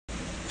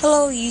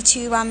Hello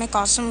YouTube, I'm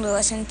Awesome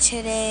Lewis, and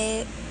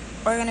today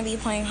we're going to be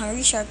playing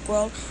Hungry Shark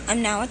World.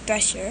 I'm now at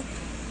Thresher.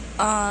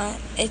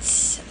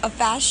 It's a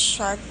fast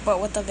shark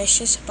but with a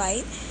vicious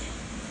bite.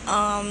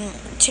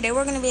 Today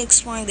we're going to be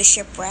exploring the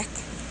shipwreck.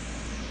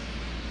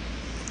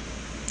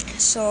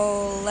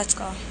 So let's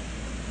go.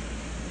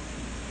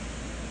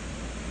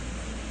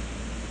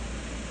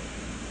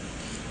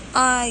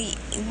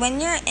 When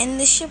you're in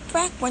the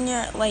shipwreck, when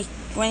you're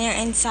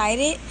inside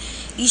it,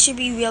 you should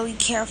be really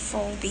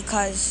careful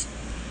because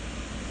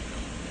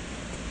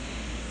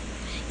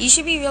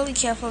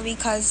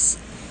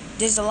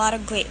there's a lot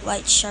of great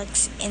white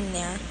sharks in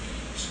there.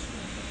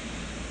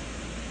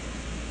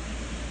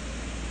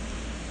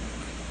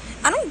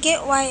 I don't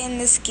get why in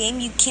this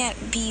game you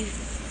can't be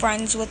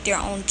friends with your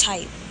own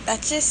type.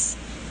 That's just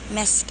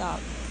messed up.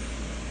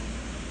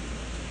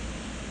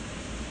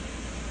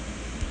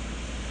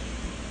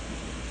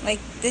 Like,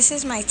 this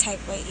is my type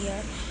right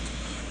here.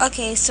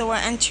 Okay, so we're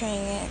entering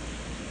it.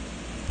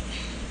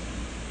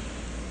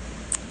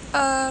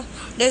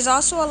 There's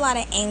also a lot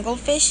of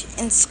anglefish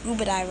and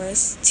scuba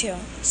divers too,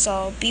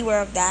 so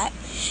beware of that.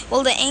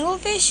 Well, the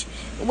anglefish,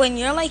 when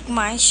you're like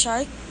my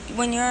shark,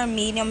 when you're a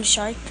medium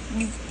shark,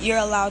 you're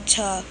allowed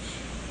to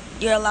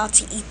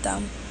eat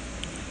them.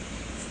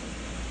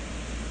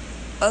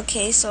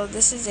 Okay, so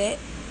this is it.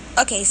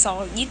 Okay,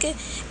 so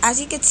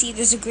as you can see,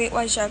 there's a great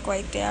white shark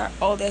right there.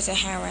 Oh, there's a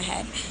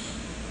hammerhead.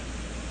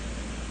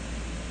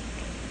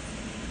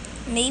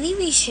 Maybe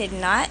we should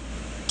not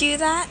do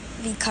that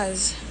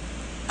because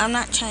I'm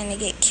not trying to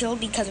get killed,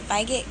 because if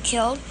I get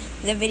killed,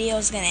 the video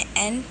is gonna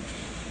end.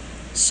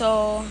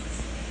 So,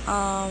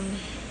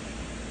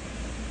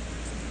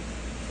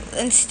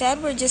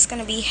 instead, we're just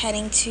gonna be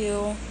heading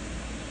to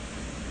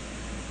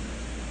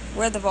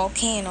where the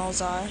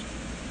volcanoes are.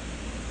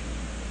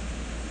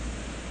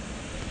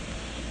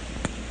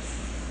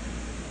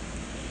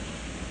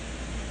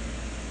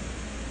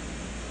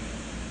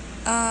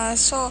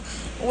 So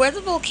where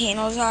the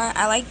volcanoes are,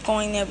 I like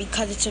going there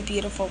because it's a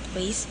beautiful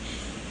place,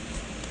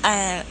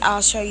 and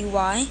I'll show you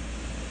why.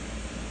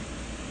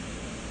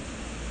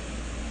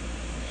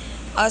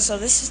 So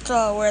this is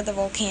where the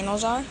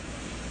volcanoes are,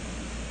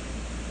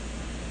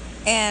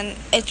 and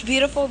it's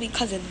beautiful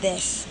because of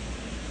this.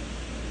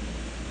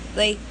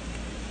 Like,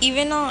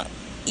 even though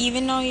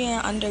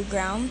you're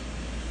underground,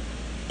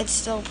 it's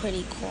still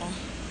pretty cool.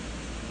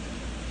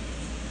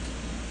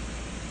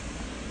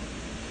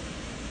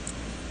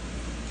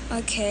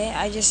 Okay,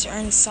 I just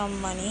earned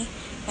some money,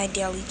 my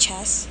daily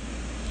chest.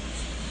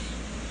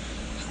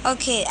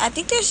 Okay, I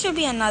think there should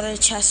be another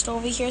chest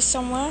over here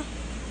somewhere.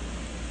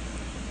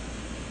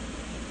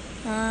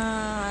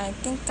 I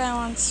think I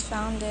once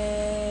found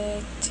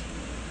it.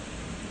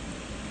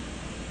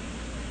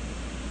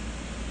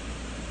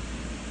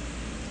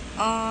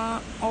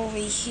 Over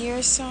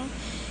here, so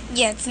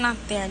yeah, it's not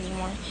there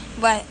anymore.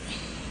 But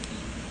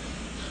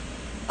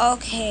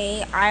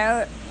okay,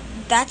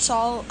 that's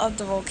all of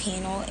the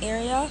volcano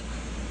area.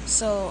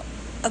 So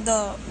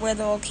where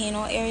the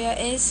volcano area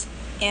is,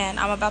 and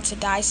I'm about to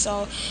die.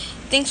 So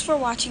thanks for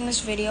watching this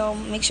video.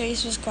 Make sure you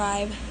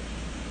subscribe,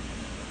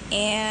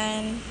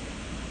 and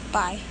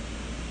bye.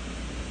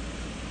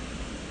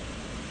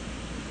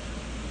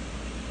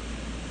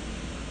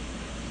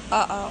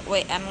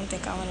 Wait, I don't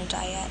think I'm gonna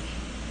die yet.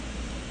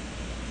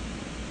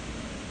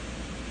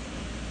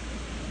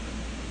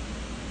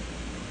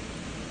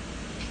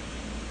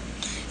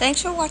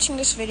 Thanks for watching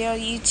this video,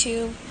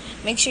 YouTube.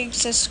 Make sure you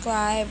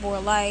subscribe or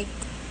like.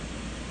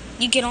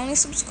 You can only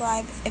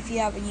subscribe if you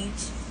have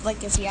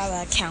if you have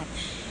an account.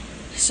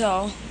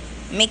 So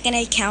make an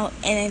account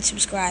and then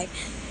subscribe.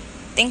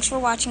 Thanks for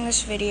watching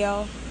this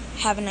video.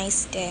 Have a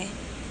nice day.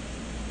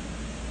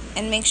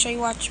 And make sure you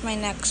watch my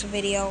next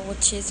video,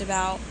 which is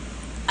about,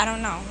 I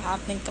don't know, I'll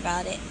think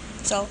about it.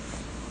 So,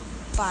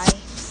 bye.